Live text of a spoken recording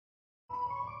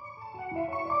Jess,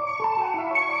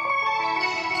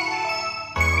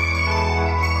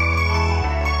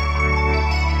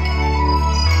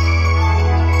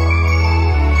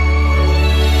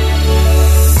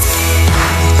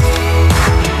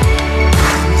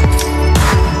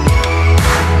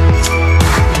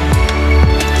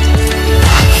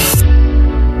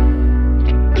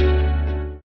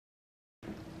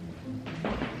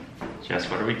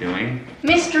 what are we doing?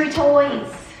 Mystery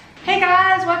toys. Hey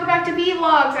guys, welcome back to Vee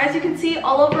Vlogs. As you can see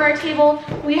all over our table,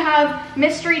 we have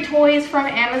mystery toys from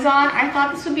Amazon. I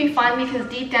thought this would be fun because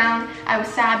deep down, I was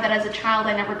sad that as a child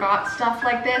I never got stuff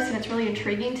like this and it's really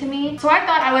intriguing to me. So I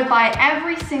thought I would buy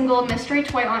every single mystery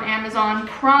toy on Amazon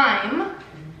Prime.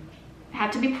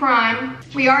 Had to be Prime.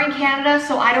 We are in Canada,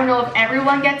 so I don't know if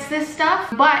everyone gets this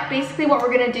stuff, but basically what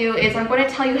we're gonna do is I'm gonna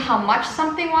tell you how much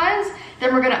something was,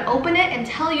 then we're gonna open it and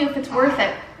tell you if it's worth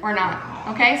it or not,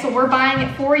 okay? So we're buying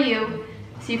it for you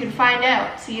so you can find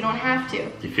out, so you don't have to.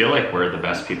 Do you feel like we're the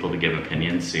best people to give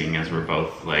opinions, seeing as we're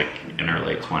both like in our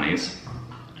late 20s?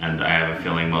 And I have a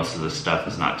feeling most of this stuff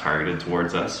is not targeted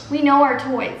towards us. We know our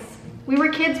toys. We were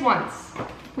kids once.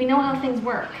 We know how things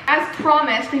work. As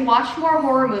promised, we watched more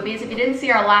horror movies. If you didn't see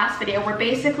our last video, we're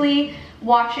basically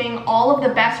watching all of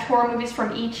the best horror movies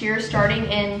from each year starting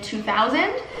in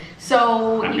 2000.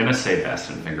 So I'm gonna say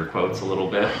best in finger quotes a little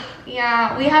bit.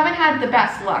 Yeah, we haven't had the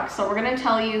best luck, so we're gonna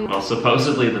tell you. Well,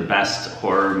 supposedly the best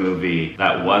horror movie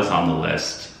that was on the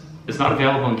list is not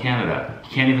available in Canada. You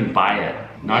can't even buy it.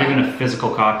 Not even a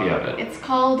physical copy of it. It's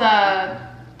called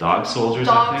Dog Soldiers,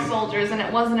 I think? Dog Soldiers, and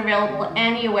it wasn't available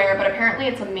anywhere, but apparently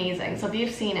it's amazing. So if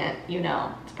you've seen it, you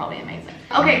know it's probably amazing.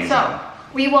 Okay, so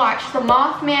we watched The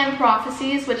Mothman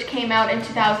Prophecies, which came out in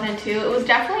 2002. It was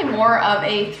definitely more of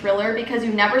a thriller because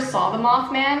you never saw the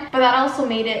Mothman, but that also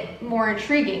made it more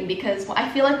intriguing because I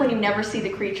feel like when you never see the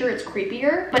creature, it's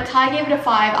creepier. But Ty gave it a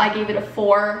 5, I gave it a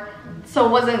 4, so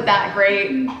it wasn't that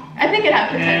great. I think it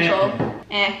had potential.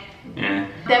 Yeah.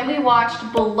 Then we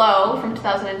watched Below from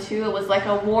 2002. It was like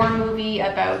a war movie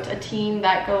about a team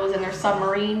that goes in their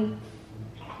submarine.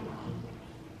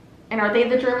 And are they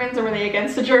the Germans or were they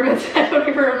against the Germans? I don't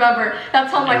even remember.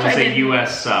 That's how much I did. It was a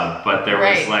US sub, but there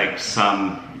was like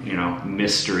some, you know,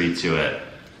 mystery to it.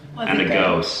 And a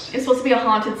ghost. It's supposed to be a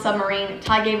haunted submarine.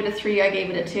 Ty gave it a 3, I gave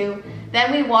it a 2.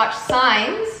 Then we watched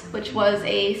Signs, which was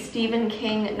a Stephen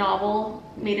King novel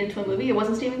made into a movie. It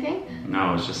wasn't Stephen King?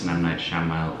 No, it was just an M. Night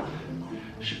Shyamalan.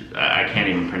 I can't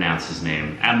even pronounce his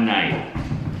name. M. Night.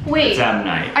 Wait. It's M.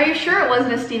 Night. Are you sure it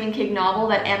wasn't a Stephen King novel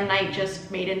that M. Night just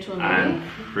made into a movie? I'm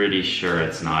pretty sure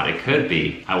it's not. It could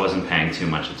be. I wasn't paying too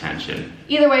much attention.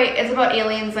 Either way, it's about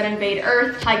aliens that invade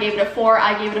Earth. Ty gave it a 4,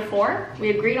 I gave it a 4.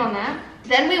 We agreed on that.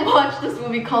 Then we watched this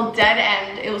movie called Dead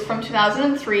End. It was from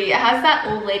 2003. It has that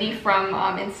old lady from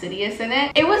Insidious in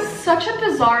it. It was such a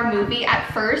bizarre movie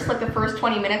at first. Like the first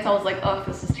 20 minutes, I was like, oh,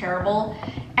 this is terrible.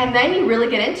 And then you really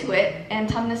get into it, and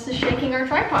Tumnus is shaking our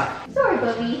tripod. Sorry,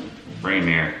 Bubby. Bring him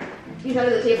here. He's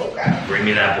under the table, grab him. Bring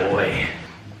me that boy.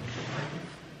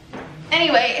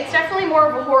 Anyway, it's definitely more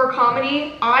of a horror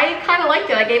comedy. I kind of liked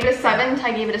it. I gave it a 7,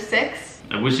 Ty gave it a 6.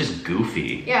 It was just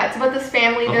goofy. Yeah, it's about this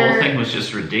family. The whole thing was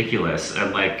just ridiculous,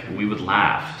 and like we would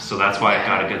laugh, so that's why it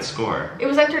got a good score. It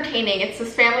was entertaining. It's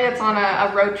this family that's on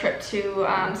a road trip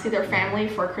to see their family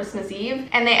for Christmas Eve,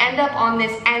 and they end up on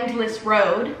this endless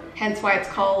road, hence why it's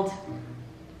called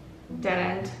Dead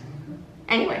End.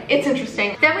 Anyway, it's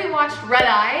interesting. Then we watched Red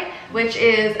Eye, which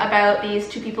is about these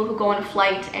two people who go on a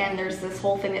flight, and there's this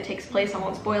whole thing that takes place. I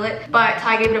won't spoil it, but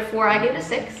Ty gave it a 4, I gave it a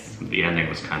 6. The ending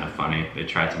was kind of funny. They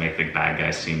tried to make the bad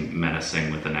guy seem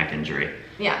menacing with the neck injury.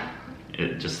 Yeah.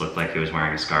 It just looked like he was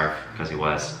wearing a scarf, because he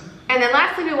was. And then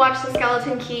lastly, we watched The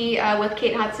Skeleton Key with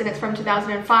Kate Hudson. It's from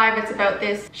 2005. It's about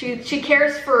this, she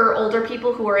cares for older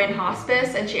people who are in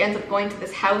hospice, and she ends up going to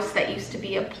this house that used to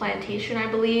be a plantation, I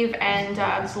believe, and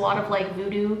there's a lot of like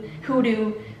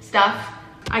hoodoo stuff.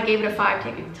 I gave it a 5,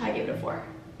 Ty gave it a 4.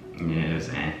 Yeah, it was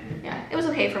Yeah, it was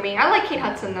okay for me. I like Kate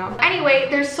Hudson though. Anyway,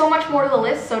 there's so much more to the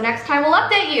list, so next time we'll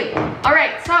update you. All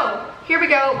right, so here we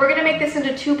go. We're gonna make this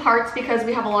into 2 parts because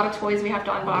we have a lot of toys we have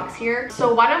to unbox here.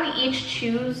 So why don't we each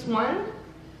choose one,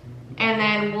 and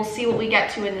then we'll see what we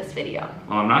get to in this video.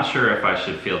 Well, I'm not sure if I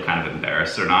should feel kind of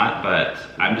embarrassed or not, but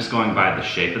I'm just going by the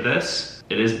shape of this.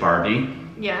 It is Barbie.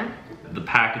 Yeah. The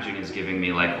packaging is giving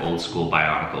me like old school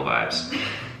Bionicle vibes.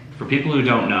 For people who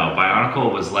don't know,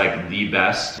 Bionicle was like the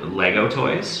best Lego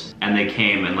toys, and they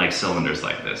came in like cylinders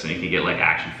like this, and you could get like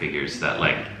action figures that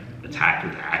like attacked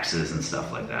with axes and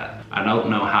stuff like that. I don't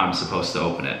know how I'm supposed to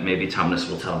open it. Maybe Tumnus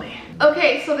will tell me.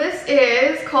 Okay, so this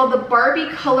is called the Barbie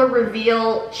Color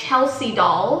Reveal Chelsea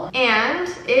doll, and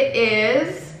it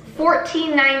is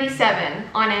 $14.97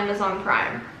 on Amazon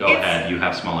Prime. Go ahead, you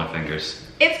have smaller fingers.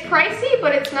 It's pricey,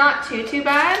 but it's not too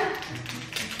bad.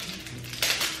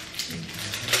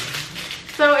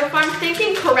 So if I'm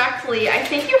thinking correctly, I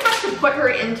think you have to put her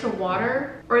into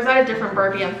water. Or is that a different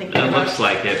Barbie I'm thinking It about? looks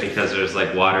like it because there's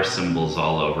like water symbols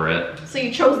all over it. So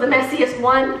you chose the messiest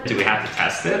one? Do we have to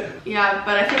test it? Yeah,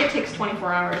 but I think it takes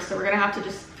 24 hours, so we're gonna have to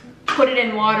just put it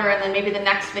in water and then maybe the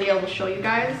next video will show you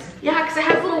guys. Yeah, because it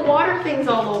has little water things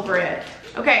all over it.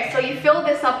 Okay, so you fill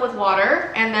this up with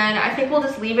water and then I think we'll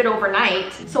just leave it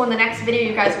overnight. So in the next video,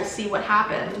 you guys will see what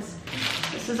happens.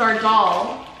 This is our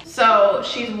doll. So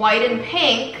she's white and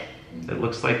pink. It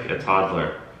looks like a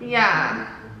toddler.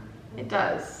 Yeah, it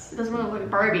does. It doesn't really look like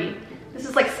Barbie. This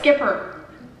is like Skipper.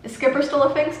 Is Skipper still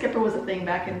a thing? Skipper was a thing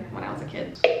back when I was a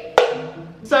kid.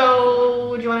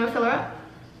 So, do you want to go fill her up?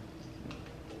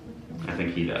 I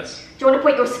think he does. Do you want to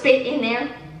put your spit in there?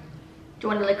 Do you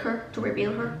want to lick her to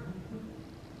reveal her?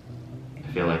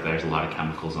 I feel like there's a lot of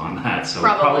chemicals on that, so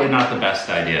Probably. probably not the best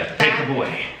idea. Take the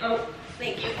boy. Oh,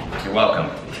 thank you. You're welcome.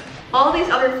 All these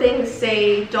other things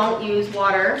say don't use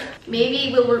water.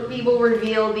 Maybe we will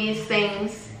reveal these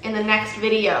things in the next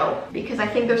video because I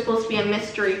think there's supposed to be a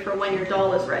mystery for when your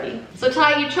doll is ready. So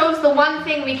Ty, you chose the one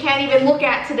thing we can't even look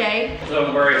at today.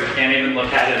 Don't worry, we can't even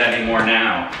look at it anymore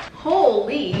now.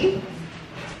 Holy.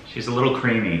 She's a little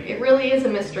creamy. It really is a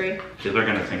mystery. People are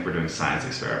gonna think we're doing science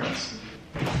experiments.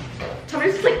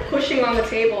 Somebody's like pushing on the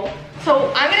table.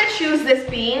 So I'm gonna choose this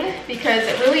bean because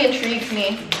it really intrigues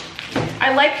me.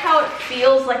 I like how it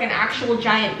feels like an actual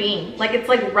giant bean. Like it's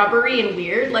like rubbery and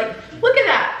weird. Like, look at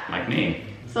that. Like me.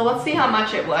 So let's see how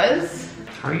much it was.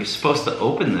 How are you supposed to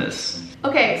open this?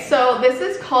 Okay, so this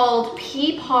is called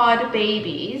Pea Pod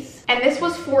Babies, and this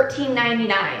was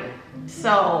 $14.99.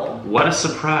 So What a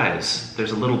surprise.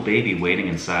 There's a little baby waiting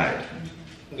inside.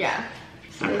 yeah.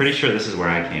 So I'm pretty sure this is where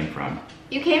I came from.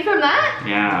 you came from that?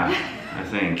 Yeah, I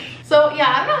think. So yeah,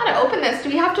 I don't know how to open this. Do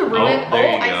we have to ribbon? Oh,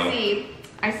 there you I go. see.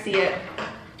 I see it.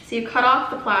 So you cut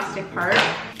off the plastic part,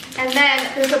 and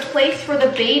then there's a place for the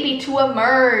baby to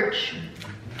emerge.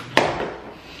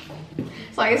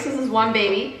 So I guess this is one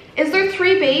baby. Is there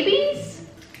 3 babies?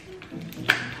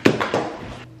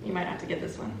 You might have to get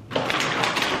this one.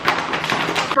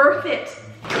 Birth it.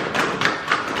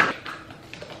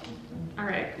 All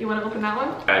right, you want to open that one?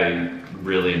 I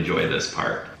really enjoy this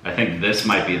part. I think this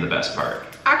might be the best part.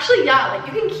 Actually, yeah,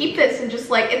 like you can keep this and just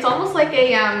like, it's almost like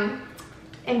a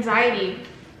anxiety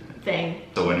thing.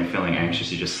 So when you're feeling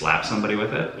anxious, you just slap somebody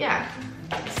with it? Yeah.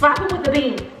 Slap them with the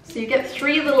bean. So you get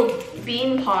 3 little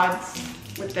bean pods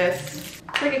with this.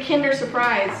 It's like a Kinder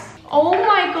Surprise. Oh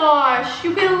my gosh,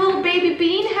 you get a little baby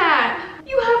bean hat.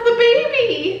 You have the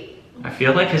baby. I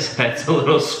feel like his head's a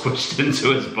little squished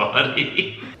into his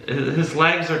body. His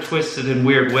legs are twisted in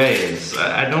weird ways.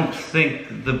 I don't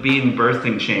think the bean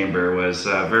birthing chamber was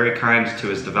very kind to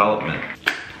his development.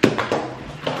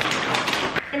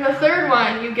 In the third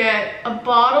one, you get a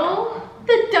bottle,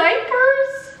 the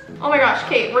diapers. Oh my gosh,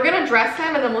 Kate, we're gonna dress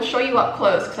him and then we'll show you up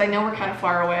close because I know we're kind of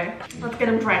far away. Let's get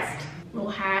him dressed. Little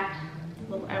hat,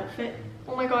 little outfit.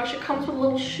 Oh my gosh, it comes with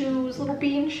little shoes, little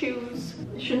bean shoes.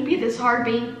 It shouldn't be this hard,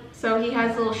 bean. So he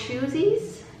has little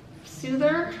shoesies,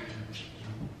 soother.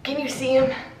 Can you see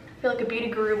him? I feel like a beauty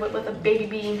guru with a baby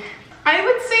bean. I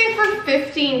would say for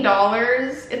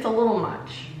 $15, it's a little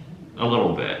much. A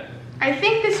little bit. I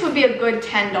think this would be a good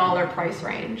 $10 price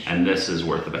range. And this is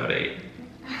worth about $8.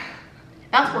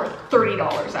 That's worth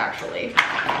 $30 actually.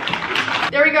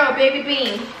 There we go, baby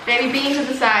bean. Baby bean to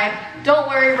the side. Don't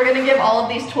worry, we're gonna give all of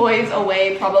these toys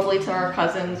away probably to our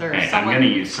cousins or Hey, someone. I'm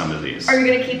gonna use some of these. Are you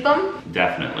gonna keep them?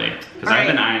 Definitely. Because All I've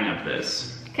been right. eyeing up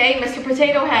this. Okay, Mr.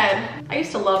 Potato Head. I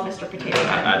used to love Mr. Potato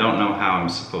Head. I don't know how I'm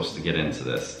supposed to get into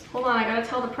this. Hold on, I gotta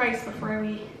tell the price before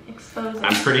we expose it.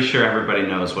 I'm pretty sure everybody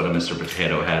knows what a Mr.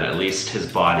 Potato Head, at least his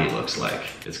body, looks like.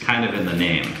 It's kind of in the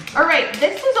name. All right,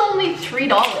 this was only $3.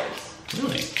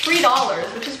 Really?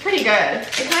 $3, which is pretty good.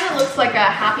 It kind of looks like a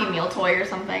Happy Meal toy or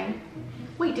something.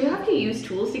 Wait, do you have to use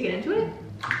tools to get into it?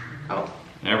 Oh.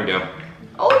 There we go.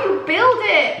 Oh, you build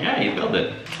it! Yeah, you build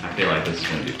it. I feel like this is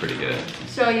gonna be pretty good.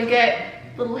 So you get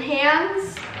little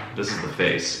hands. This is the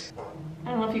face. I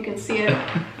don't know if you can see it.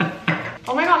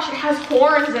 Oh my gosh, it has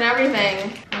horns and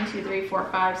everything. 1, 2, 3, 4,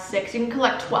 5, 6. You can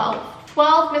collect 12.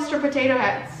 12 Mr. Potato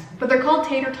Heads, but they're called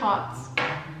tater tots.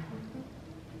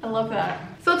 I love that.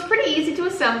 So it's pretty easy to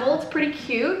assemble. It's pretty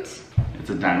cute. It's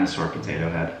a dinosaur potato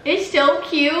head. It's so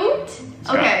cute.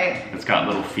 It's got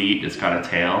little feet. It's got a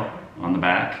tail on the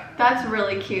back. That's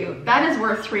really cute. That is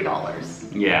worth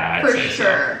 $3. Yeah, I'd For say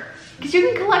sure. Because you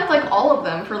can collect like all of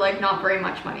them for like not very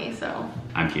much money, so.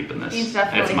 I'm keeping this. He's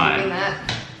definitely it's mine. keeping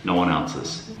that. No one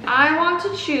else's. I want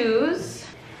to choose,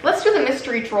 let's do the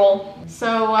mystery troll.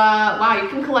 So, wow, you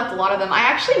can collect a lot of them. I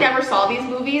actually never saw these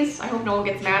movies. I hope no one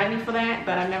gets mad at me for that,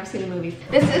 but I've never seen the movies.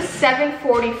 This is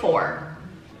 $7.44.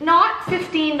 Not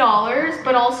 $15,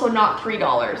 but also not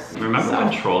 $3. Remember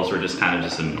when trolls were just kind of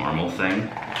just a normal thing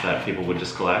that people would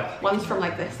just collect? One's from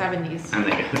like the 70s. And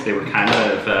they were kind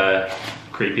of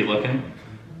creepy looking.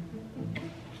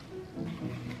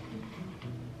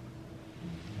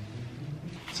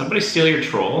 Somebody steal your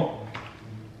troll?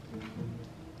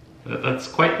 That's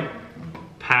quite the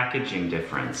packaging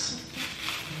difference.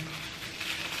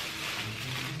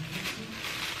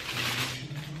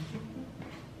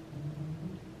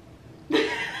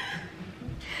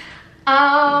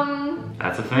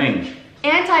 That's a thing.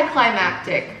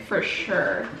 Anticlimactic for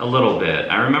sure. A little bit.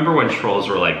 I remember when trolls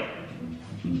were like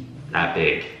that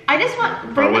big. I just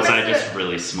want. Or was I just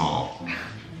really small?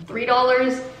 $3,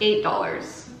 $8,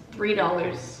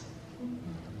 $3,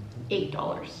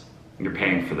 $8. You're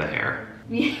paying for the hair.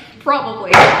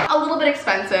 Probably. A little bit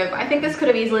expensive. I think this could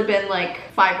have easily been like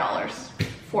 $5,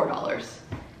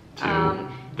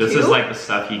 $4. This is like the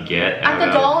stuff you get at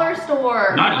the dollar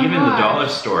store. Not even the dollar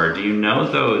store. Do you know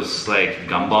those like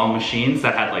gumball machines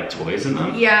that had like toys in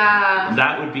them? Yeah.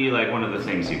 That would be like one of the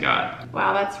things you got.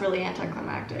 Wow, that's really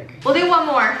anticlimactic. We'll do one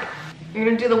more. You're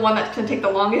gonna do the one that's gonna take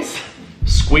the longest.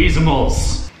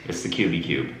 Squeezimals. It's the Cubie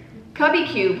Cube. Cubby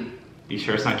Cube. You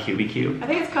sure it's not Cubie Cube? I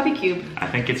think it's Cubby Cube. I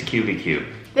think it's Cubie Cube.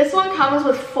 This one comes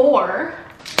with 4.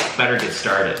 Better get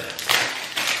started.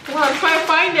 Come on, I'm trying to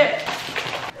find it.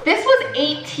 This was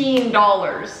 $18.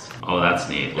 Oh, that's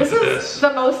neat. Look This at is this.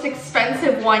 the most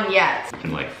expensive one yet. You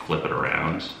can like flip it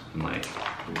around and like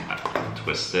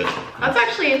twist it. That's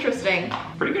actually interesting.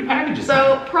 Pretty good packages.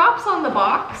 So props on the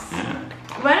box. Yeah.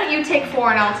 Why don't you take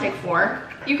 4 and I'll take 4?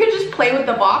 You could just play with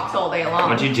the box all day long.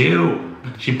 What'd you do?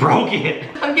 She broke it.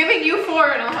 I'm giving you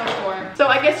 4 and I'll have 4. So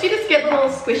I guess you just get little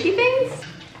squishy things?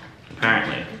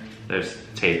 Apparently. There's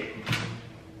tape.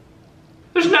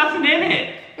 There's nothing in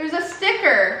it. There's a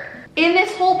sticker. In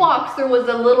this whole box, there was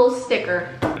a little sticker.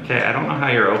 Okay, I don't know how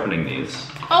you're opening these.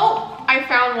 Oh, I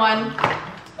found one.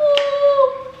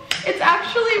 Oh, it's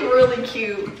actually really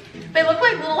cute. They look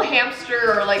like little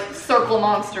hamster or like circle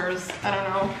monsters. I don't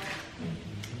know.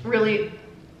 Really?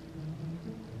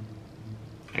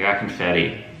 I got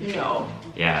confetti. No.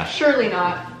 Yeah. Surely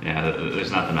not. Yeah,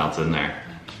 there's nothing else in there.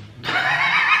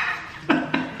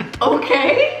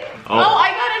 Okay. Oh,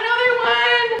 I got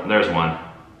another one. There's one.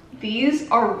 These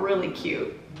are really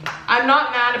cute. I'm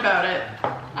not mad about it.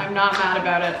 I'm not mad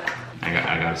about it.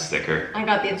 I got a sticker. I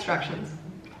got the instructions.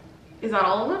 Is that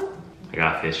all of them? I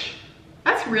got fish.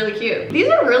 That's really cute. These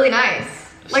are really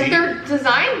nice. Like, they're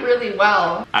designed really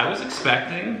well. I was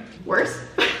expecting Worse?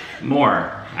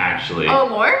 more, actually. Oh,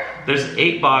 more? There's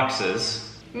 8 boxes.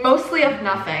 Mostly of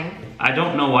nothing. I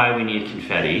don't know why we need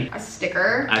confetti. A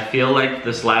sticker. I feel like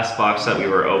this last box that we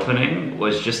were opening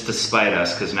was just to spite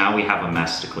us because now we have a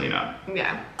mess to clean up.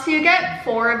 Yeah. So you get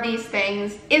 4 of these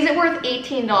things. Is it worth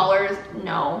 $18?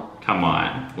 No. Come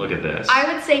on, look at this.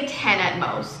 I would say 10 at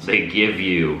most. They give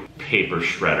you paper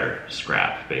shredder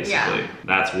scrap, basically. Yeah.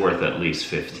 That's worth at least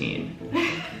 15.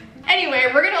 Anyway,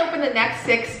 we're gonna open the next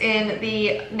 6 in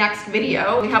the next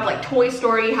video. We have like Toy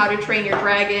Story, How to Train Your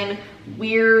Dragon,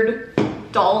 weird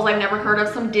dolls I've never heard of,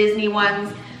 some Disney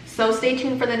ones. So stay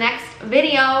tuned for the next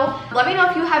video. Let me know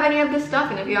if you have any of this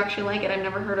stuff and if you actually like it. I've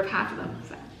never heard of half of them.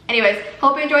 So. Anyways,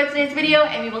 hope you enjoyed today's video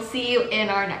and we will see you in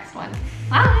our next one.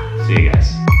 Bye! See you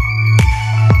guys.